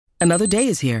Another day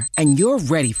is here, and you're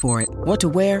ready for it. What to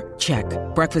wear? Check.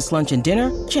 Breakfast, lunch, and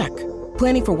dinner? Check.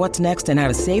 Planning for what's next and how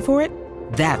to save for it?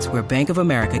 That's where Bank of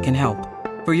America can help.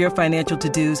 For your financial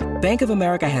to-dos, Bank of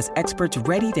America has experts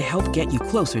ready to help get you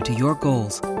closer to your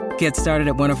goals. Get started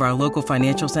at one of our local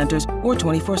financial centers or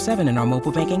 24/7 in our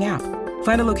mobile banking app.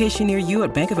 Find a location near you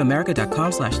at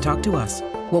bankofamerica.com/talktous.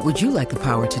 What would you like the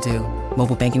power to do?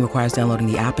 Mobile banking requires downloading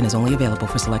the app and is only available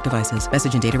for select devices.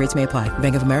 Message and data rates may apply.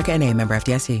 Bank of America N.A., member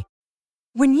FDIC.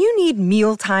 When you need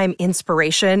mealtime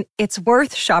inspiration, it's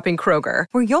worth shopping Kroger,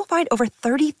 where you'll find over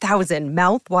 30,000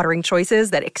 mouth-watering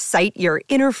choices that excite your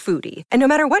inner foodie. And no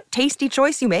matter what tasty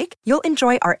choice you make, you'll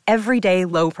enjoy our everyday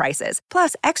low prices,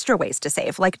 plus extra ways to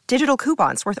save, like digital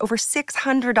coupons worth over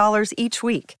 $600 each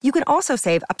week. You can also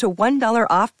save up to $1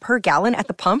 off per gallon at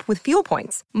the pump with fuel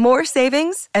points. More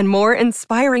savings and more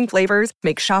inspiring flavors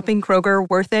make shopping Kroger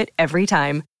worth it every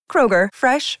time. Kroger,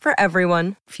 fresh for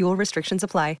everyone. Fuel restrictions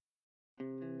apply.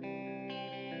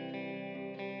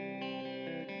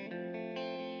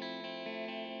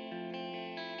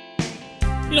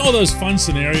 You know, all those fun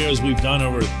scenarios we've done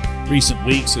over recent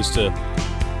weeks as to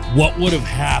what would have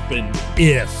happened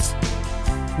if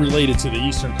related to the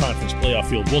Eastern Conference playoff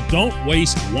field. Well, don't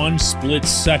waste one split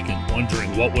second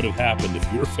wondering what would have happened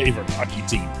if your favorite hockey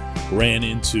team ran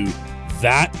into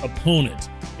that opponent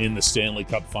in the Stanley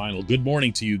Cup final. Good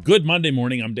morning to you. Good Monday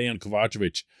morning. I'm Dan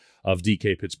Kovacevic of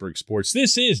DK Pittsburgh Sports.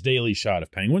 This is Daily Shot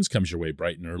of Penguins. Comes your way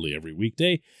bright and early every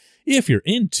weekday. If you're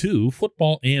into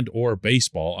football and or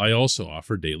baseball, I also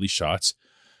offer daily shots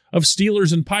of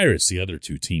Steelers and Pirates, the other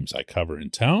two teams I cover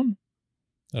in town.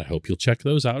 I hope you'll check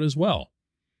those out as well.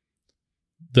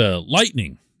 The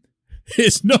Lightning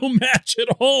is no match at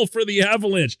all for the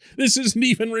Avalanche. This isn't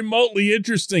even remotely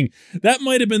interesting. That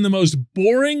might have been the most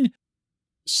boring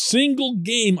single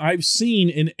game I've seen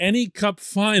in any Cup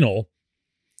final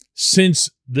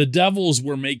since the Devils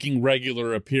were making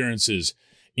regular appearances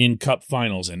in Cup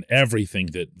finals, and everything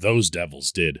that those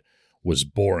Devils did was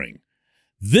boring.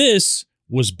 This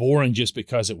was boring just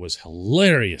because it was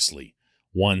hilariously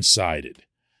one-sided.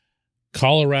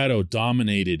 Colorado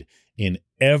dominated in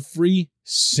every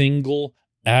single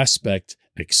aspect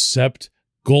except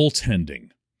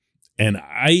goaltending. And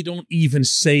I don't even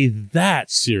say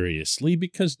that seriously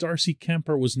because Darcy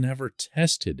Kemper was never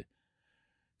tested.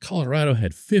 Colorado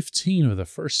had 15 of the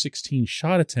first 16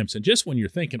 shot attempts. And just when you're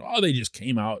thinking, oh, they just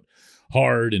came out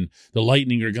hard and the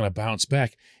Lightning are going to bounce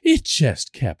back, it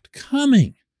just kept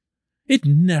coming. It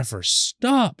never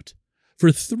stopped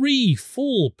for 3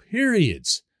 full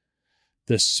periods.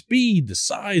 The speed, the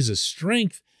size, the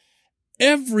strength,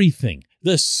 everything,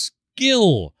 the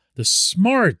skill, the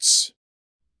smarts,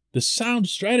 the sound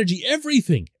strategy,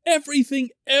 everything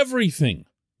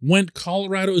went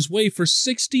Colorado's way for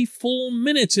 60 full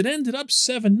minutes. It ended up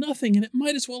 7-0, and it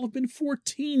might as well have been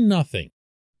 14-0.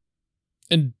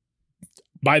 And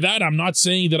by that, I'm not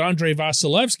saying that Andrei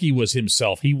Vasilevsky was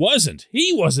himself. He wasn't.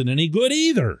 He wasn't any good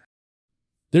either.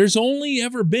 There's only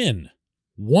ever been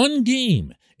one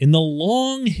game in the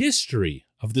long history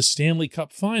of the Stanley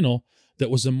Cup final that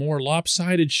was a more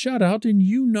lopsided shutout, and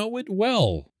you know it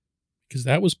well, because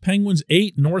that was Penguins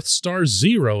 8, North Stars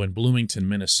 0 in Bloomington,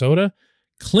 Minnesota,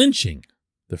 clinching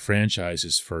the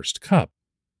franchise's first cup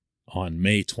on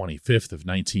May 25th of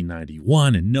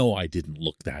 1991. And no, I didn't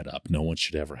look that up. No one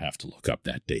should ever have to look up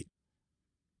that date.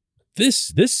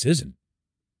 This isn't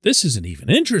even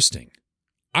interesting.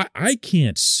 I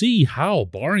can't see how,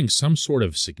 barring some sort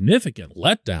of significant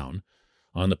letdown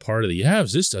on the part of the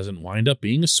Avs, this doesn't wind up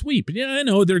being a sweep. Yeah, I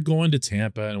know they're going to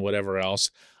Tampa and whatever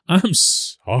else. I'm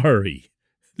sorry.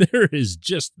 There is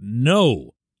just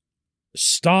no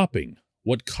stopping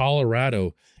what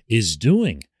Colorado is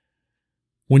doing.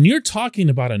 When you're talking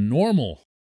about a normal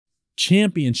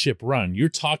championship run, you're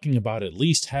talking about at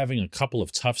least having a couple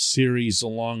of tough series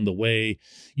along the way.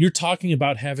 You're talking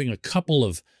about having a couple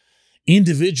of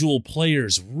individual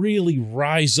players really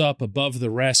rise up above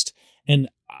the rest. And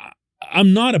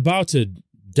I'm not about to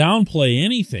downplay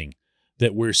anything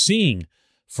that we're seeing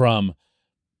from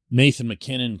Nathan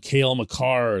McKinnon, Cale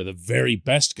Makar, the very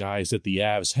best guys that the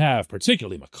Avs have,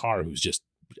 particularly Makar, who's just,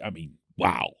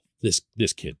 wow, this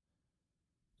kid.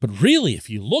 But really, if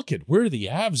you look at where the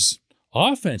Avs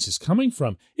offense is coming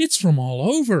from, it's from all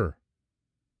over.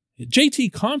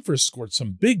 JT Compher scored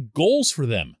some big goals for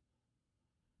them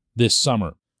this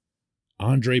summer.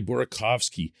 Andrei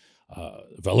Burakovsky,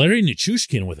 Valeri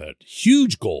Nichushkin with a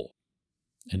huge goal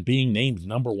and being named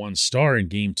number 1 star in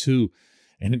Game 2.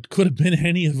 And it could have been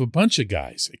any of a bunch of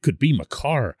guys. It could be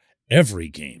Makar every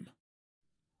game.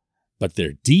 But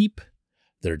they're deep,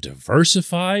 they're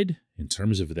diversified in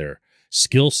terms of their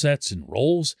skill sets and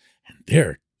roles, and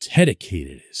they're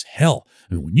dedicated as hell.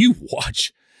 I mean, when you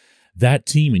watch that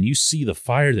team and you see the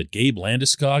fire that Gabe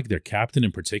Landeskog, their captain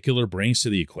in particular, brings to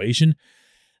the equation,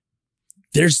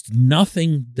 there's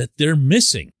nothing that they're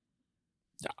missing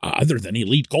other than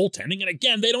elite goaltending. And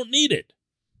again, they don't need it.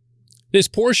 This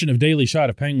portion of Daily Shot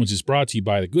of Penguins is brought to you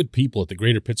by the good people at the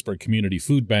Greater Pittsburgh Community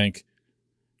Food Bank,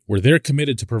 where they're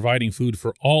committed to providing food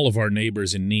for all of our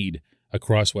neighbors in need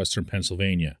across Western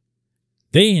Pennsylvania.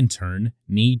 They, in turn,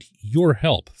 need your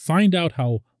help. Find out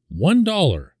how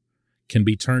 $1 can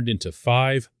be turned into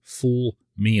 5 full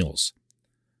meals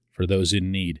for those in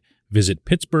need. Visit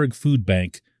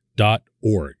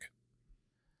pittsburghfoodbank.org.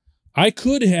 I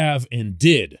could have and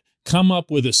did come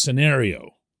up with a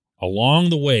scenario along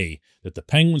the way that the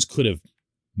Penguins could have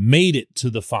made it to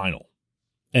the final.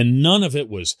 And none of it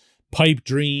was pipe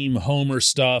dream, homer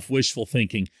stuff, wishful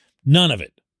thinking. None of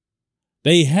it.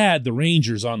 They had the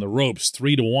Rangers on the ropes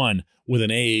 3-1 with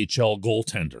an AHL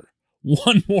goaltender.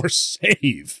 One more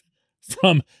save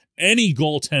from any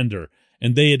goaltender,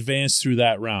 and they advanced through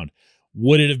that round.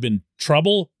 Would it have been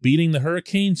trouble beating the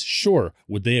Hurricanes? Sure.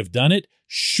 Would they have done it?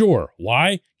 Sure.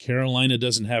 Why? Carolina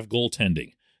doesn't have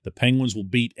goaltending. The Penguins will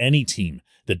beat any team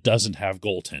that doesn't have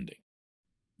goaltending.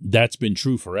 That's been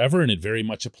true forever, and it very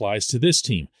much applies to this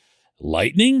team.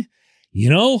 Lightning?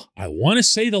 I want to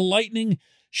say the Lightning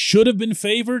should have been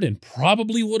favored and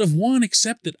probably would have won,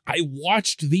 except that I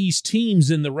watched these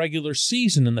teams in the regular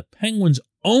season, and the Penguins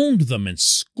owned them and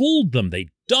schooled them. They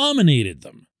dominated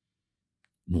them.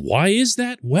 Why is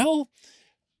that? Well,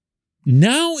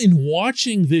 now in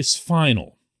watching this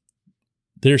final,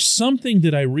 there's something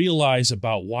that I realize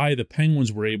about why the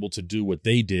Penguins were able to do what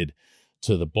they did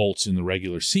to the Bolts in the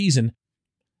regular season,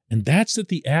 and that's that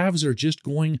the Avs are just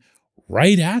going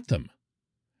right at them.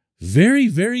 Very,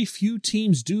 very few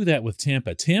teams do that with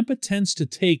Tampa. Tampa tends to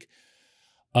take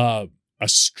a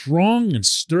strong and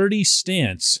sturdy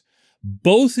stance,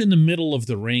 both in the middle of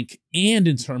the rink and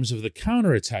in terms of the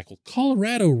counterattack. Well,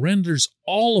 Colorado renders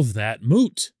all of that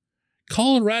moot.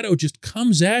 Colorado just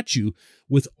comes at you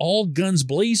with all guns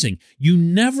blazing. You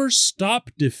never stop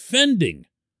defending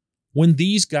when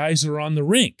these guys are on the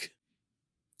rink.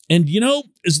 And,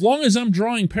 as long as I'm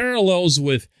drawing parallels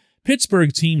with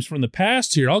Pittsburgh teams from the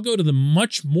past here, I'll go to the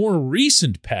much more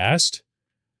recent past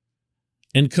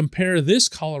and compare this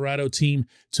Colorado team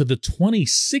to the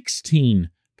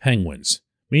 2016 Penguins,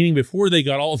 meaning before they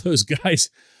got all those guys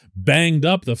banged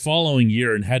up the following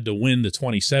year and had to win the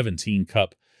 2017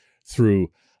 Cup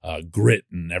through grit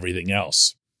and everything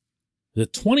else. The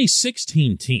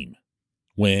 2016 team,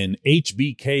 when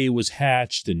HBK was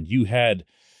hatched and you had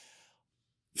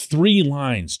 3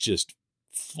 lines just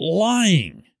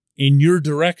flying in your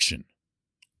direction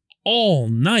all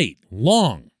night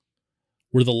long,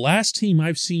 were the last team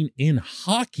I've seen in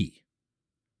hockey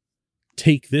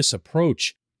take this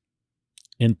approach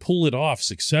and pull it off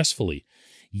successfully.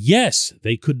 Yes,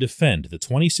 they could defend. The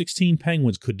 2016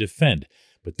 Penguins could defend,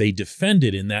 but they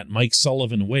defended in that Mike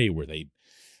Sullivan way where they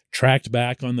tracked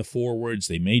back on the forwards.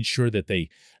 They made sure that they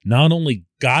not only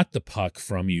got the puck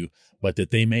from you, but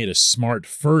that they made a smart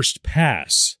first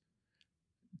pass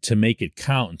to make it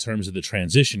count in terms of the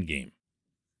transition game.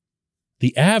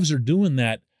 The Avs are doing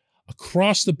that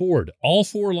across the board. All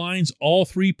 4 lines, all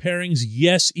 3 pairings.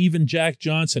 Yes, even Jack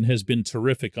Johnson has been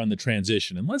terrific on the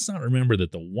transition. And let's not remember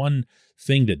that the one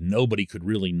thing that nobody could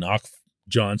really knock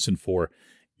Johnson for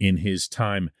in his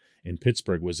time in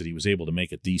Pittsburgh was that he was able to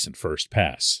make a decent first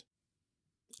pass.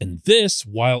 And this,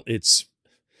 while it's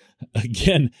a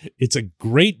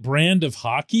great brand of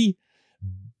hockey,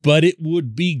 but it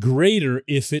would be greater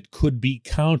if it could be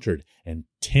countered. And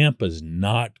Tampa's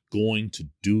not going to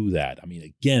do that. I mean,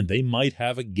 again, they might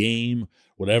have a game,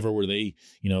 whatever, where they,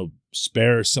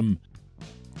 spare some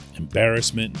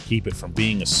embarrassment and keep it from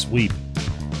being a sweep.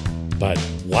 But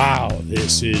wow,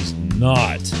 this is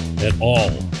not at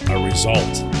all a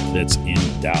result that's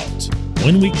in doubt.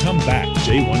 When we come back,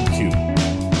 J1Q.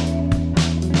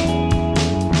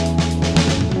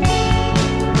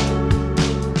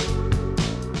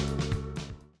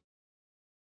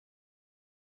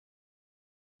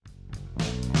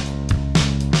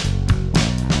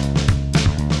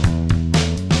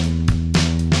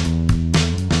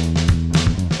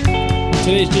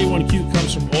 Today's J1Q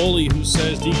comes from Oli, who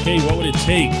says, DK, what would it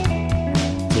take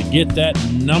to get that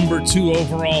number 2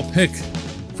 overall pick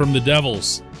from the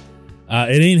Devils?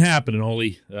 It ain't happening,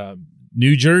 Oli.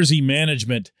 New Jersey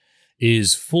management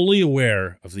is fully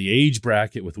aware of the age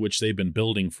bracket with which they've been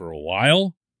building for a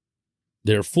while.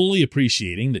 They're fully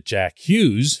appreciating that Jack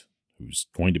Hughes, who's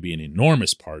going to be an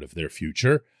enormous part of their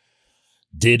future,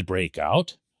 did break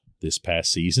out. this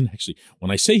past season. Actually,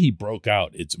 when I say he broke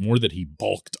out, it's more that he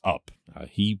bulked up.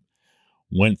 He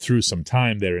went through some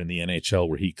time there in the NHL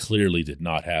where he clearly did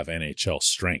not have NHL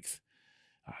strength.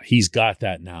 He's got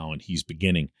that now, and he's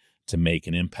beginning to make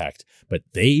an impact. But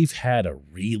they've had a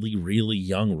really, really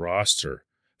young roster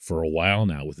for a while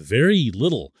now with very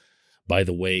little, by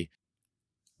the way,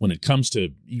 when it comes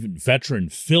to even veteran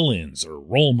fill-ins or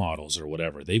role models or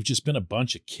whatever. They've just been a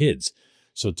bunch of kids.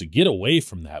 So to get away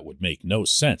from that would make no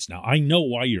sense. Now, I know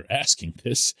why you're asking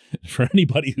this. For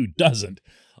anybody who doesn't,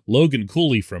 Logan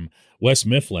Cooley from West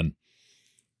Mifflin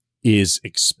is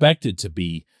expected to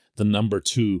be the number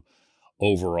 2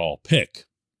 overall pick.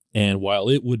 And while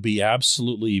it would be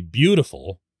absolutely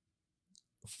beautiful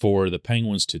for the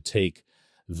Penguins to take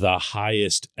the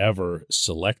highest ever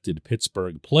selected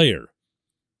Pittsburgh player,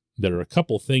 there are a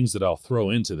couple things that I'll throw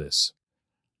into this.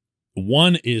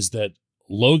 One is that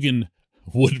Logan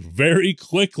would very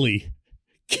quickly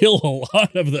kill a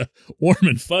lot of the warm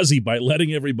and fuzzy by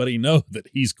letting everybody know that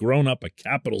he's grown up a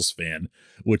Capitals fan,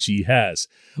 which he has.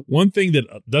 One thing that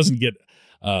doesn't get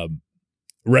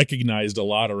recognized a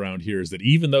lot around here is that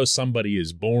even though somebody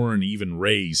is born, even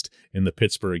raised in the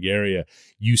Pittsburgh area,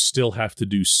 you still have to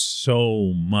do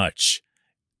so much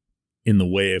in the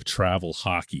way of travel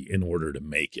hockey in order to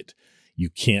make it. You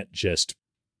can't just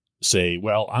say,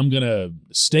 well, I'm going to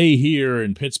stay here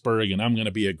in Pittsburgh and I'm going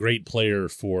to be a great player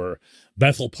for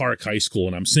Bethel Park High School.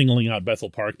 And I'm singling out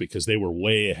Bethel Park because they were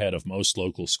way ahead of most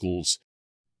local schools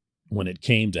when it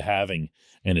came to having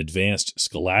an advanced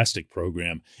scholastic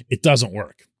program. It doesn't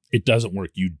work. It doesn't work.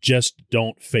 You just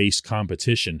don't face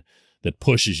competition that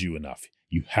pushes you enough.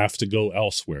 You have to go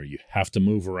elsewhere. You have to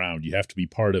move around. You have to be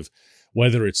part of,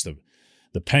 whether it's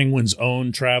the Penguins'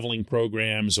 own traveling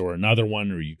programs or another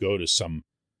one, or you go to some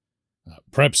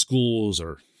prep schools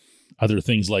or other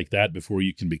things like that before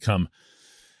you can become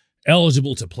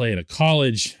eligible to play at a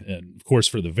college. And of course,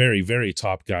 for the very, very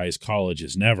top guys, college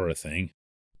is never a thing.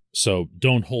 So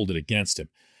don't hold it against him.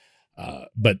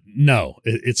 But no,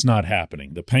 it's not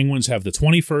happening. The Penguins have the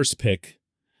 21st pick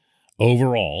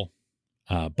overall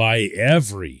by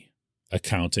every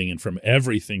accounting, and from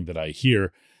everything that I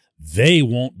hear, they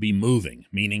won't be moving,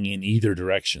 meaning in either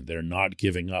direction. They're not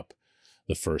giving up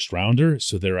the first rounder,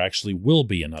 so there actually will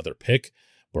be another pick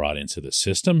brought into the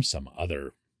system, some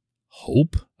other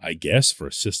hope, I guess, for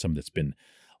a system that's been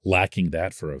lacking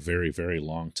that for a very, very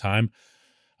long time.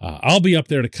 I'll be up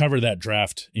there to cover that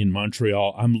draft in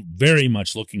Montreal. I'm very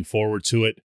much looking forward to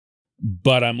it,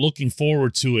 but I'm looking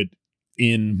forward to it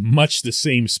in much the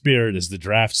same spirit as the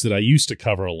drafts that I used to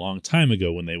cover a long time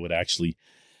ago when they would actually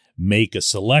make a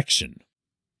selection.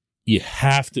 You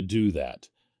have to do that.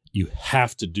 You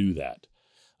have to do that.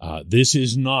 This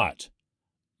is not,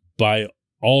 by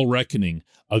all reckoning,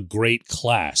 a great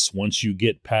class once you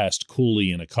get past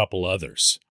Cooley and a couple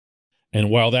others. And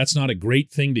while that's not a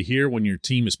great thing to hear when your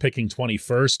team is picking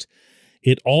 21st,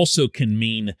 it also can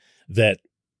mean that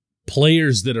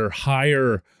players that are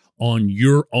higher on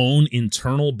your own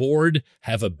internal board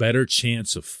have a better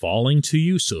chance of falling to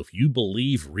you. So if you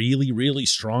believe really, really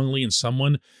strongly in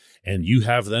someone and you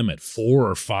have them at 4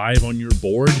 or 5 on your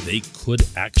board, they could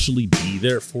actually be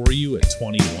there for you at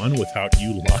 21 without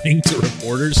you lying to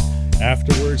reporters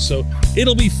afterwards. So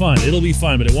it'll be fun. It'll be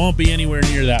fun, but it won't be anywhere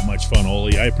near that much fun,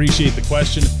 Oli. I appreciate the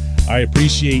question. I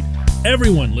appreciate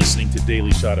everyone listening to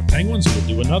Daily Shot of Penguins. We'll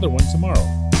do another one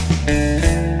tomorrow.